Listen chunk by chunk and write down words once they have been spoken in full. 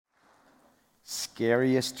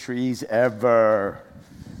Scariest trees ever.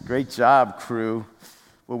 Great job, crew.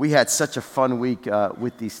 Well, we had such a fun week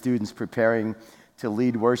with these students preparing to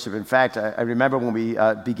lead worship. In fact, I remember when we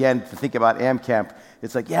began to think about AmCamp,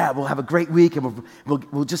 it's like, yeah, we'll have a great week, and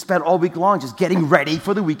we'll just spend all week long just getting ready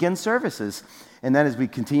for the weekend services. And then as we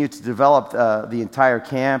continue to develop the entire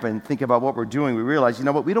camp and think about what we're doing, we realized, you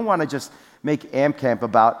know what, we don't want to just make AmCamp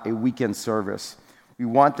about a weekend service. We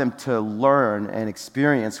want them to learn and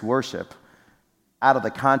experience worship out of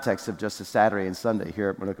the context of just a Saturday and Sunday here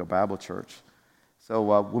at Manuka Bible Church.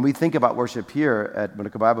 So when we think about worship here at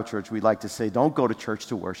Manuka Bible Church, we like to say, don't go to church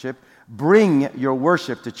to worship. Bring your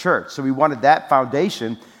worship to church. So we wanted that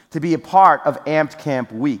foundation to be a part of Amped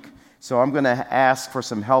Camp Week. So I'm going to ask for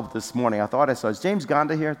some help this morning. I thought I saw, is James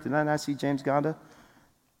Gonda here? Did I not see James Gonda?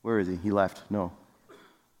 Where is he? He left. No.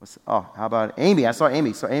 How about Amy? I saw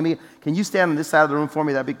Amy. So Amy, can you stand on this side of the room for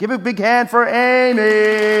me? Give a big hand for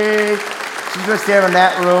Amy. She's going to stand in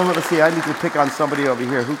that room. Let's see, I need to pick on somebody over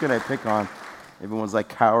here. Who can I pick on? Everyone's like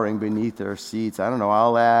cowering beneath their seats. I don't know.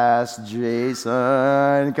 I'll ask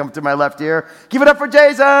Jason. Come to my left here. Give it up for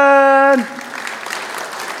Jason.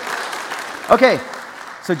 Okay.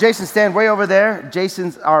 So Jason, stand way over there.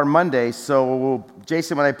 Jason's our Monday. So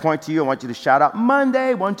Jason, when I point to you, I want you to shout out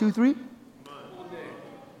Monday. 1, 2, 3. Monday.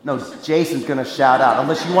 No, Jason's going to shout out.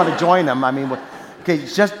 Unless you want to join him. I mean, okay,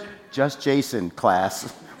 just Jason,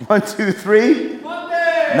 class. 1, 2, 3.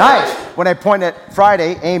 Monday. Nice. When I point at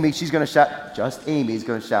Friday, Amy, she's going to shout. Just Amy's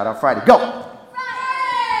going to shout out Friday. Go.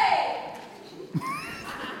 Friday.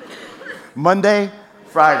 Monday,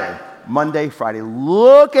 Friday. Monday, Friday.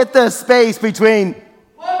 Look at the space between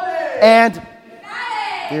Monday and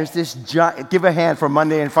Friday. There's this giant. Give a hand for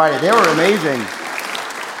Monday and Friday. They were amazing.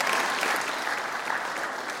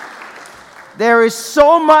 There is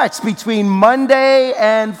so much between Monday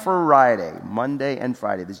and Friday. Monday and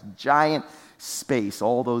Friday. This giant space,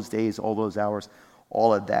 all those days, all those hours,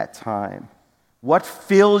 all of that time. What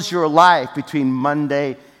fills your life between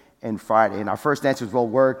Monday and Friday? And our first answer is, well,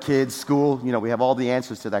 work, kids, school. You know, we have all the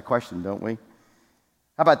answers to that question, don't we?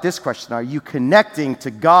 How about this question? Are you connecting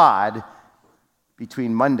to God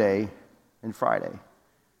between Monday and Friday?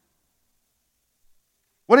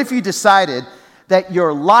 What if you decided that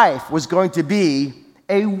your life was going to be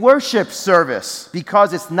a worship service?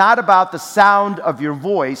 Because it's not about the sound of your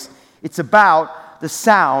voice, it's about the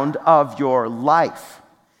sound of your life.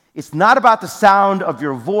 It's not about the sound of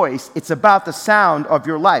your voice, it's about the sound of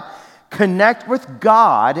your life. Connect with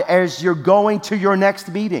God as you're going to your next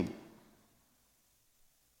meeting.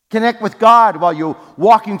 Connect with God while you're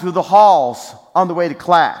walking through the halls on the way to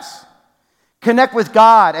class. Connect with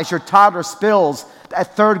God as your toddler spills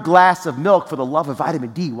that third glass of milk for the love of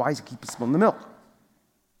vitamin D. Why does he keep spilling the milk?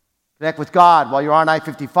 Connect with God while you're on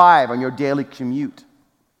I-55 on your daily commute.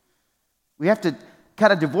 We have to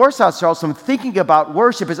kind of divorce ourselves from thinking about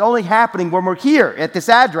worship as only happening when we're here at this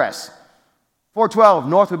address. 412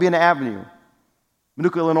 North Urbana Avenue,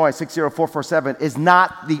 Manuka, Illinois, 60447 is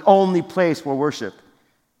not the only place where worship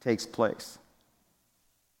takes place.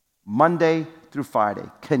 Monday through Friday,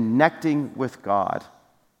 connecting with God,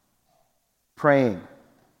 praying,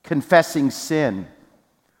 confessing sin,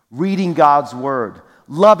 reading God's word,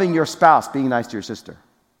 loving your spouse, being nice to your sister.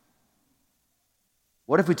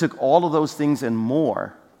 What if we took all of those things and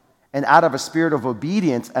more, and out of a spirit of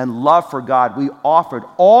obedience and love for God, we offered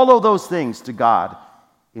all of those things to God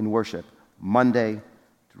in worship, Monday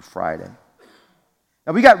through Friday?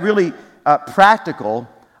 Now, we got really practical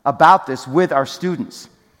about this with our students.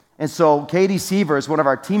 And so Katie Sievers, one of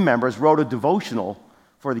our team members, wrote a devotional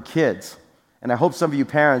for the kids. And I hope some of you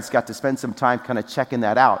parents got to spend some time kind of checking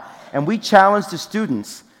that out. And we challenged the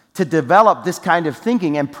students to develop this kind of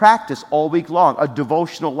thinking and practice all week long, a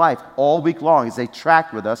devotional life all week long as they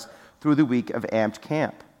tracked with us through the week of Amped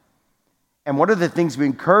Camp. And one of the things we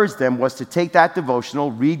encouraged them was to take that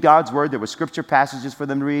devotional, read God's word. There were scripture passages for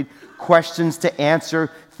them to read, questions to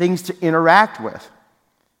answer, things to interact with.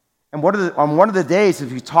 And on one of the days,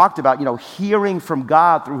 as we talked about, hearing from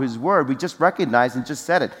God through his word, we just recognized and just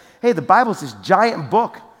said it. Hey, the Bible's this giant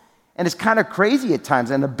book, and it's kind of crazy at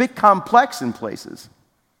times and a bit complex in places.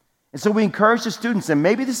 And so we encourage the students, and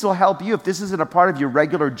maybe this will help you if this isn't a part of your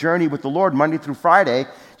regular journey with the Lord Monday through Friday.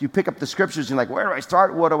 You pick up the scriptures and you're like, where do I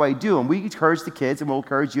start? What do I do? And we encourage the kids, and we'll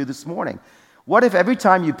encourage you this morning. What if every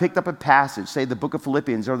time you picked up a passage, say the book of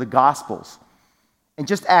Philippians or the Gospels, and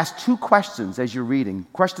just ask 2 questions as you're reading.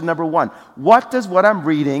 Question number 1, what does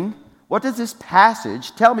this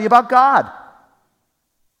passage tell me about God?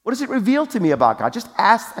 What does it reveal to me about God? Just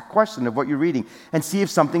ask that question of what you're reading and see if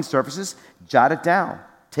something surfaces. Jot it down.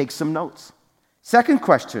 Take some notes. Second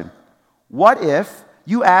question, what if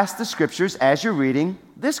you ask the scriptures as you're reading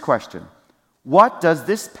this question: what does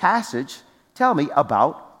this passage tell me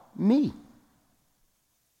about me?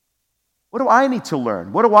 What do I need to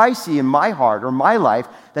learn? What do I see in my heart or my life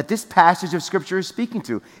that this passage of Scripture is speaking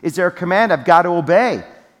to? Is there a command I've got to obey?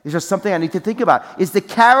 Is there something I need to think about? Is the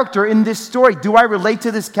character in this story, do I relate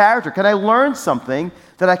to this character? Can I learn something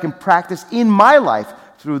that I can practice in my life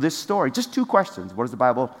through this story? Just two questions. What does the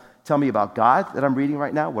Bible tell me about God that I'm reading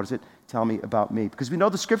right now? What does it tell me about me? Because we know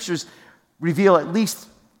the Scriptures reveal at least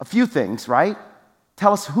a few things, right?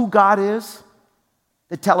 Tell us who God is.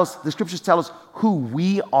 The Scriptures tell us who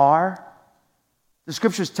we are. The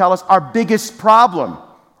Scriptures tell us our biggest problem,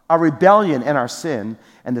 our rebellion and our sin.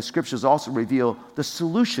 And the Scriptures also reveal the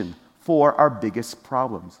solution for our biggest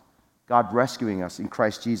problems: God rescuing us in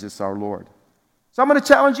Christ Jesus our Lord. So I'm going to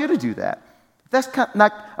challenge you to do that. If that's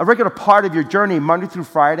not a regular part of your journey Monday through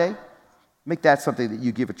Friday, make that something that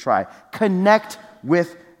you give a try. Connect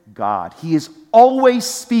with God. He is always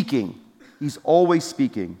speaking. He's always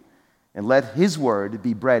speaking. And let His word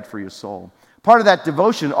be bread for your soul. Part of that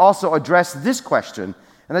devotion also addressed this question,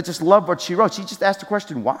 and I just love what she wrote. She just asked the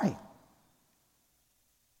question, why?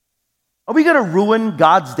 Are we going to ruin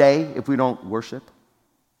God's day if we don't worship?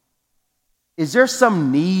 Is there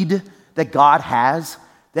some need that God has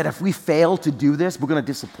that if we fail to do this, we're going to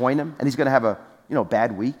disappoint Him and He's going to have a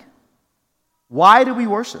bad week? Why do we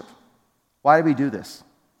worship? Why do we do this?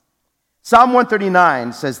 Psalm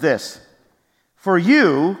 139 says this: "For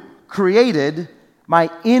you created my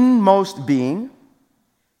inmost being.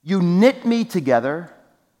 You knit me together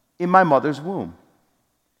in my mother's womb."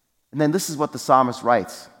 And then this is what the psalmist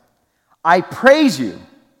writes: "I praise you,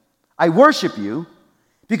 I worship you,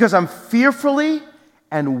 because I'm fearfully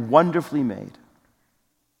and wonderfully made.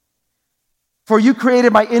 For you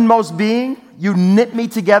created my inmost being. You knit me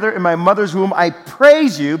together in my mother's womb. I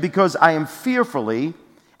praise you because I am fearfully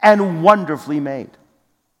and wonderfully made."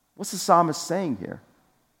 What's the psalmist saying here?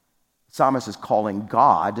 The psalmist is calling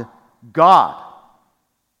God, God.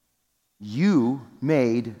 You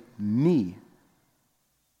made me.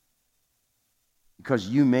 Because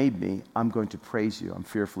you made me, I'm going to praise you. I'm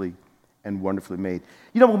fearfully and wonderfully made.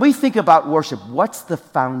 When we think about worship, what's the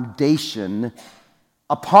foundation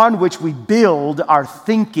upon which we build our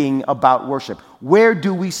thinking about worship? Where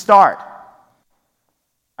do we start?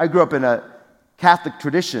 I grew up in a Catholic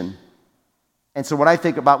tradition, and so when I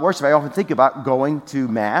think about worship, I often think about going to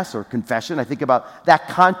Mass or confession. I think about that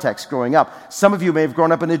context growing up. Some of you may have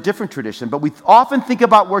grown up in a different tradition, but we often think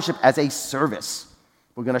about worship as a service.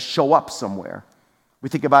 We're going to show up somewhere. We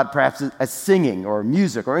think about it perhaps as singing or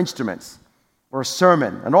music or instruments or a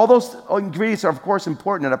sermon. And all those ingredients are, of course,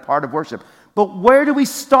 important and a part of worship. But where do we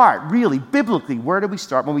start, really, biblically? Where do we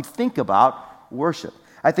start when we think about worship?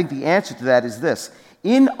 I think the answer to that is this: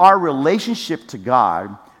 in our relationship to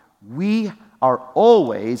God, we are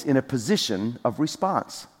always in a position of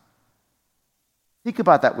response. Think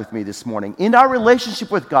about that with me this morning. In our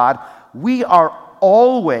relationship with God, we are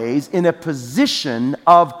always in a position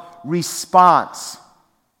of response.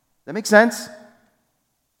 Does that make sense?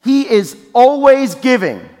 He is always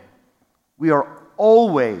giving. We are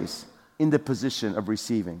always in the position of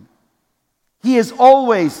receiving. He is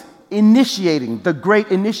always initiating, the great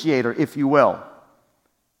initiator, if you will.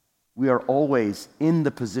 We are always in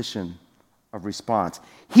the position of response.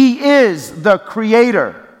 He is the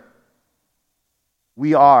creator.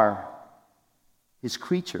 We are His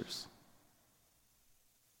creatures.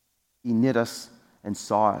 He knit us and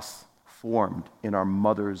saw us formed in our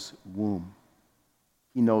mother's womb.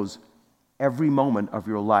 He knows every moment of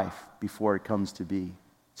your life before it comes to be.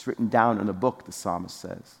 It's written down in a book, the psalmist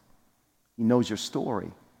says. He knows your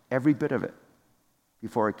story, every bit of it,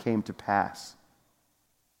 before it came to pass.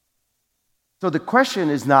 So the question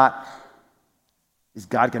is not, is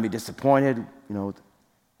God going to be disappointed?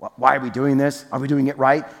 Why are we doing this? Are we doing it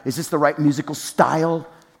right? Is this the right musical style,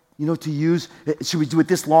 to use? Should we do it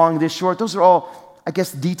this long, this short? Those are all, I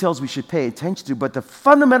guess, details we should pay attention to. But the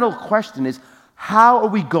fundamental question is, how are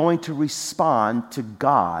we going to respond to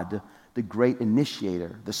God, the great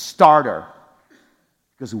initiator, the starter?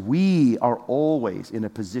 Because we are always in a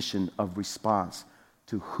position of response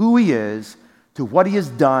to who He is, to what He has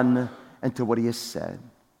done, and to what He has said.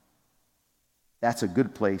 That's a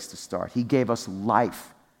good place to start. He gave us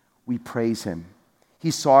life. We praise Him. He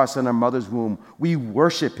saw us in our mother's womb. We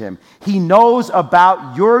worship Him. He knows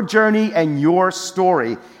about your journey and your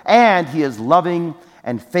story. And He is loving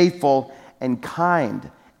and faithful and kind.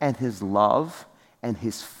 And His love and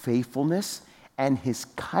His faithfulness and His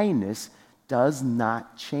kindness does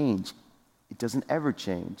not change. It doesn't ever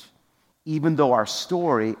change. Even though our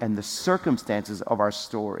story and the circumstances of our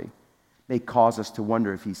story may cause us to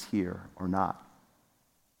wonder if he's here or not.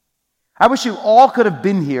 I wish you all could have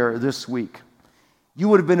been here this week. You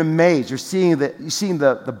would have been amazed. You're seeing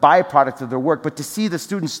the byproduct of their work, but to see the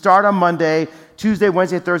students start on Monday, Tuesday,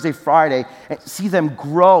 Wednesday, Thursday, Friday, and see them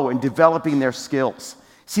grow in developing their skills,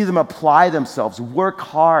 see them apply themselves, work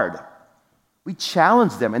hard. We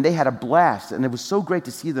challenged them, and they had a blast, and it was so great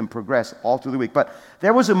to see them progress all through the week. But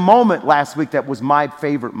there was a moment last week that was my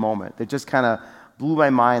favorite moment that just kind of blew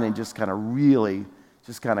my mind and just kind of really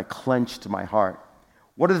just kind of clenched my heart.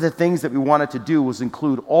 One of the things that we wanted to do was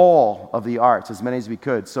include all of the arts, as many as we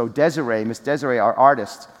could. So Desiree, Miss Desiree, our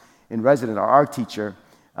artist in resident, our art teacher,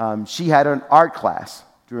 she had an art class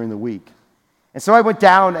during the week. And so I went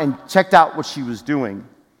down and checked out what she was doing.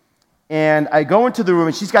 And I go into the room,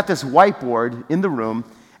 and she's got this whiteboard in the room,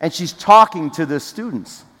 and she's talking to the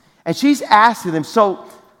students. And she's asking them, so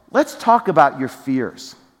let's talk about your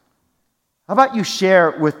fears. How about you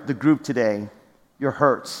share with the group today your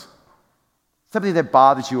hurts? Something that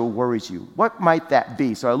bothers you or worries you. What might that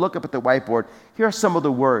be? So I look up at the whiteboard. Here are some of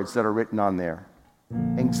the words that are written on there.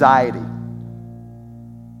 Anxiety.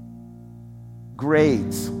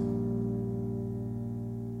 Grades.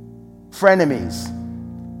 Frenemies.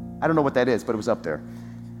 I don't know what that is, but it was up there.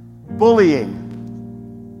 Bullying.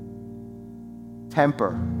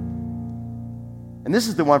 Temper. And this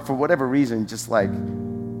is the one, for whatever reason, just like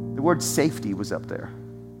the word safety was up there.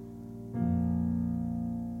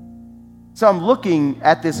 So I'm looking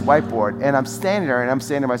at this whiteboard, and I'm standing there, and I'm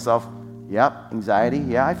saying to myself, yep, anxiety,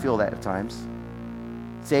 yeah, I feel that at times.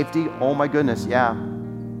 Safety, oh my goodness, yeah. I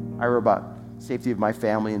worry about safety of my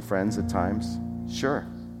family and friends at times, sure.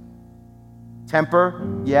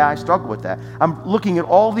 Temper, yeah, I struggle with that. I'm looking at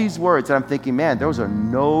all these words, and I'm thinking, man, those are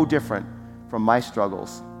no different from my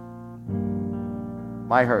struggles,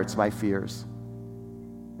 my hurts, my fears.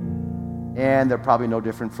 And they're probably no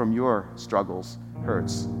different from your struggles,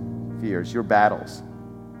 hurts, fears, your battles.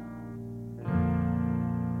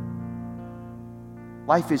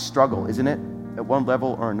 Life is struggle, isn't it? At one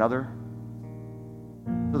level or another.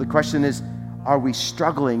 So the question is, are we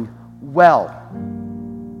struggling well?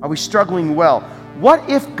 Are we struggling well? What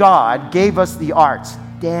if God gave us the arts,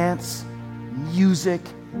 dance, music,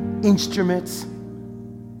 instruments,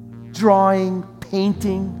 drawing,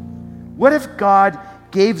 painting? What if God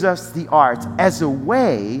gave us the arts as a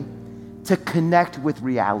way to connect with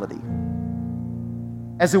reality,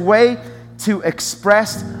 as a way to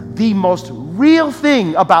express the most real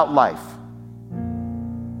thing about life,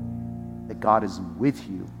 that God is with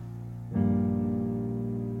you,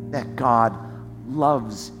 that God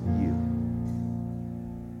loves you,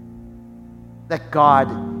 that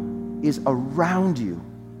God is around you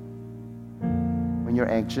when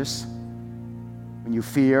you're anxious, when you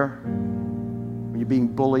fear, when you're being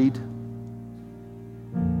bullied.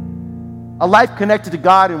 A life connected to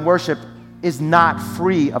God in worship is not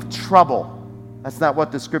free of trouble. That's not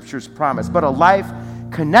what the scriptures promise. But a life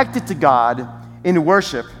connected to God in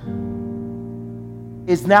worship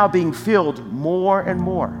is now being filled more and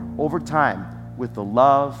more over time with the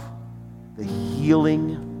love, the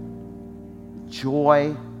healing,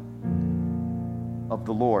 joy of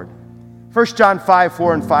the Lord. 1 John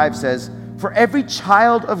 5:4-5 says, "For every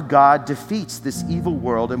child of God defeats this evil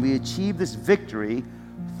world, and we achieve this victory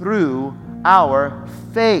through our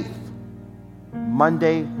faith."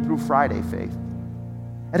 Monday through Friday faith.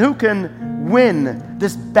 And who can win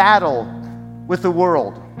this battle with the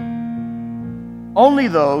world? Only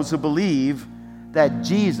those who believe that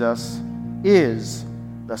Jesus is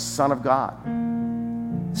the Son of God.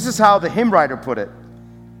 This is how the hymn writer put it.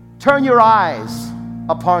 Turn your eyes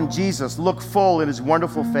upon Jesus, look full in his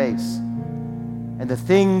wonderful face, and the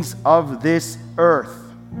things of this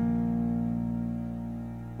earth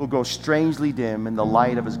will go strangely dim in the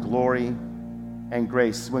light of his glory and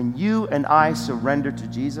grace. When you and I surrender to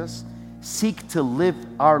Jesus, seek to live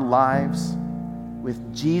our lives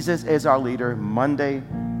with Jesus as our leader Monday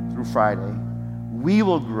through Friday, we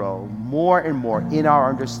will grow more and more in our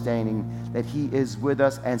understanding that he is with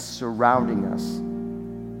us and surrounding us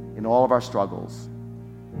in all of our struggles,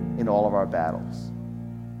 in all of our battles.